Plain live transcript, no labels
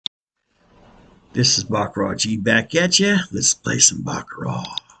This is Baccarat G back at you. Let's play some Baccarat.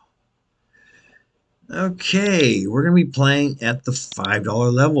 Okay, we're going to be playing at the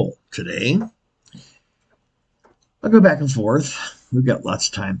 $5 level today. I'll go back and forth. We've got lots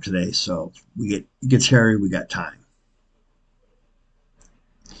of time today, so it gets hairy, we got time.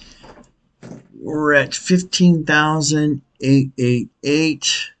 We're at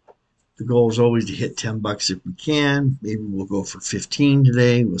 15,888. The goal is always to hit 10 bucks if we can. Maybe we'll go for 15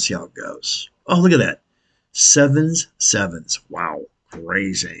 today. We'll see how it goes. Oh, look at that. Sevens. Wow,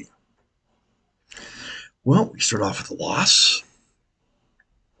 crazy. Well, we start off with a loss.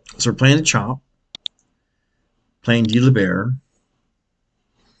 So we're playing the chop, playing De La Bear,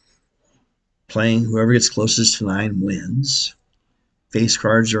 playing whoever gets closest to 9 wins. Face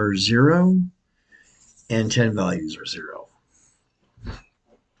cards are 0, and 10 values are 0.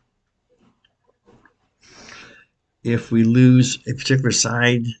 If we lose a particular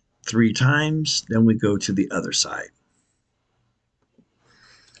side 3 times, then we go to the other side.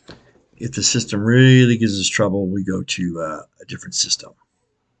 If the system really gives us trouble, we go to a different system.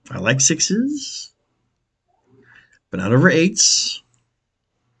 I like 6s, but not over 8s.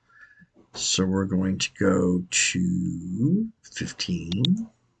 So we're going to go to 15.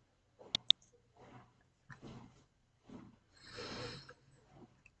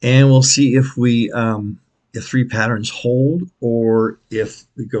 And we'll see if if 3 patterns hold or if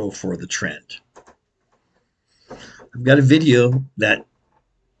we go for the trend. I've got a video that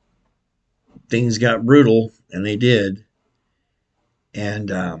things got brutal, and they did. And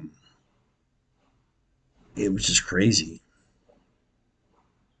it was just crazy.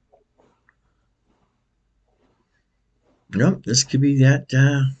 Nope, this could be that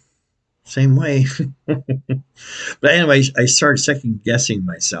same way. But anyway, I started second guessing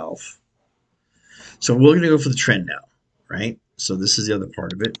myself. So we're going to go for the trend now, right? So this is the other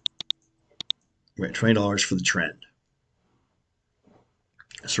part of it. We're at $20 for the trend.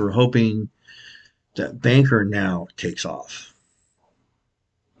 So we're hoping that banker now takes off.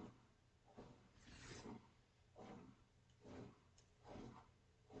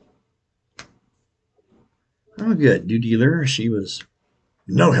 Oh, good. New dealer. She was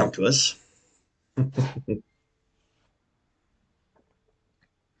no help to us.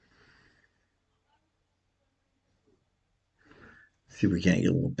 See if we can't get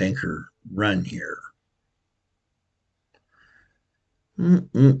a little banker run here.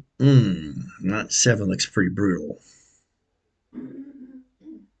 Not 7 looks pretty brutal.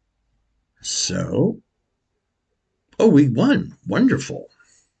 So, oh, we won. Wonderful.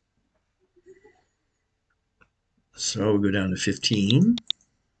 So we go down to 15.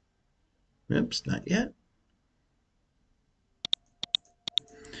 Oops, not yet.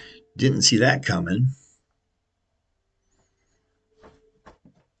 Didn't see that coming.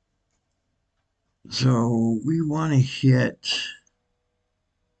 So we want to hit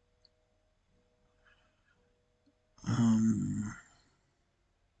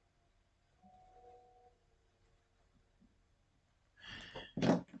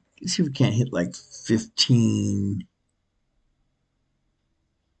let's see if we can't hit like 15.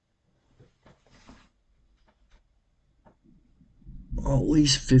 Well, at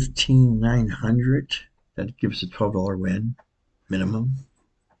least 15,900. That gives us a $12 win minimum.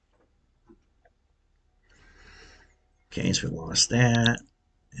 Okay, so we lost that.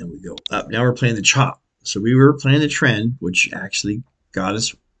 And we go up. Now we're playing the chop. So we were playing the trend, which actually got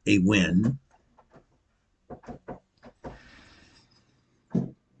us a win.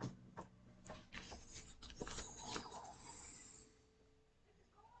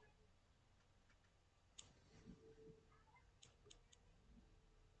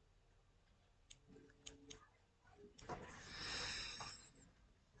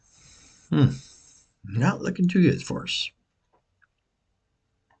 Not looking too good for us.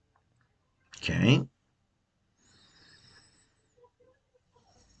 Okay.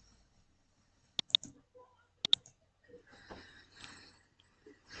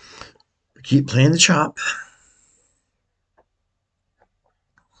 Keep playing the chop.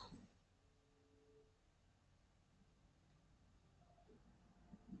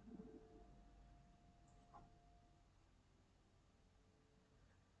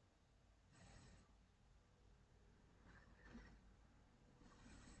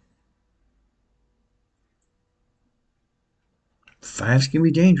 Fives can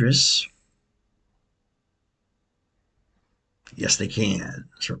be dangerous. Yes, they can.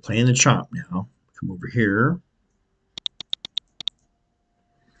 So we're playing the chop now. Come over here.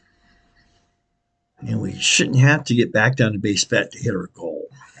 And we shouldn't have to get back down to base bet to hit our goal.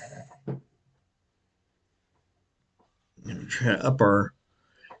 And try to up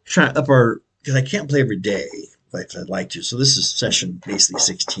our because I can't play every day like I'd like to. So this is session basically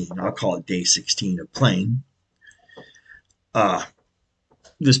 16. I'll call it day 16 of playing uh,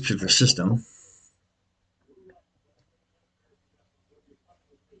 this particular system.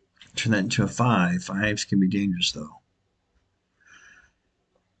 Turn that into a 5. 5s can be dangerous though.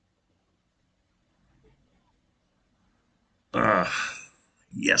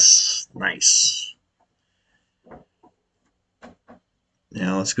 Yes, nice.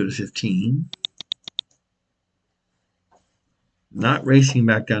 Now let's go to 15. Not racing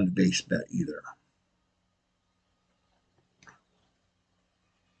back down to base bet either.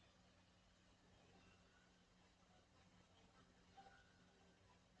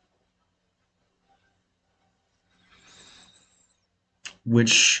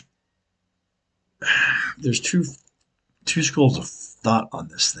 Which there's two schools of thought on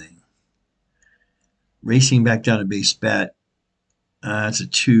this thing. Racing back down to base bet. It's a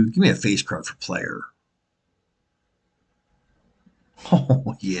 2. Give me a face card for player.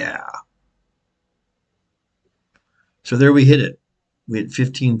 Oh yeah. So there we hit it. We hit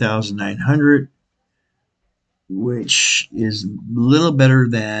 15,900, which is a little better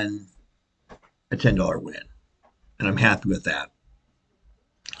than a $10 win. And I'm happy with that.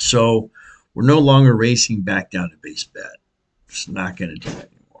 So we're no longer racing back down to base bet. It's not going to do that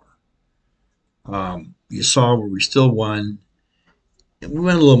anymore. You saw where we still won. We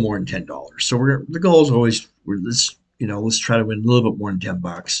went a little more than $10. So the goal is always let's try to win a little bit more than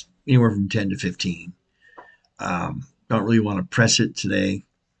 $10, anywhere from 10 to 15. Don't really want to press it today.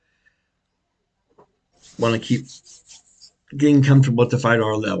 Want to keep getting comfortable at the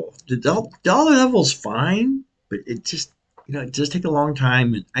 $5 level. The dollar level is fine, but it just it does take a long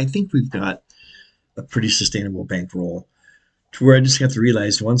time. And I think we've got a pretty sustainable bankroll to where I just have to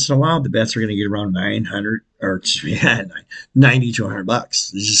realize once in a while the bets are going to get around 900 or 90 to $100.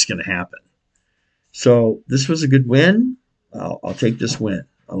 It's just going to happen. So this was a good win. I'll take this win.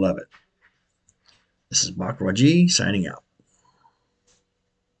 I love it. This is Baccarat G signing out.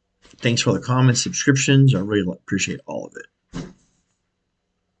 Thanks for the comments, subscriptions. I really appreciate all of it.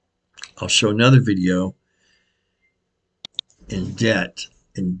 I'll show another video in depth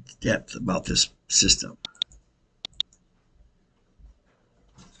about this system.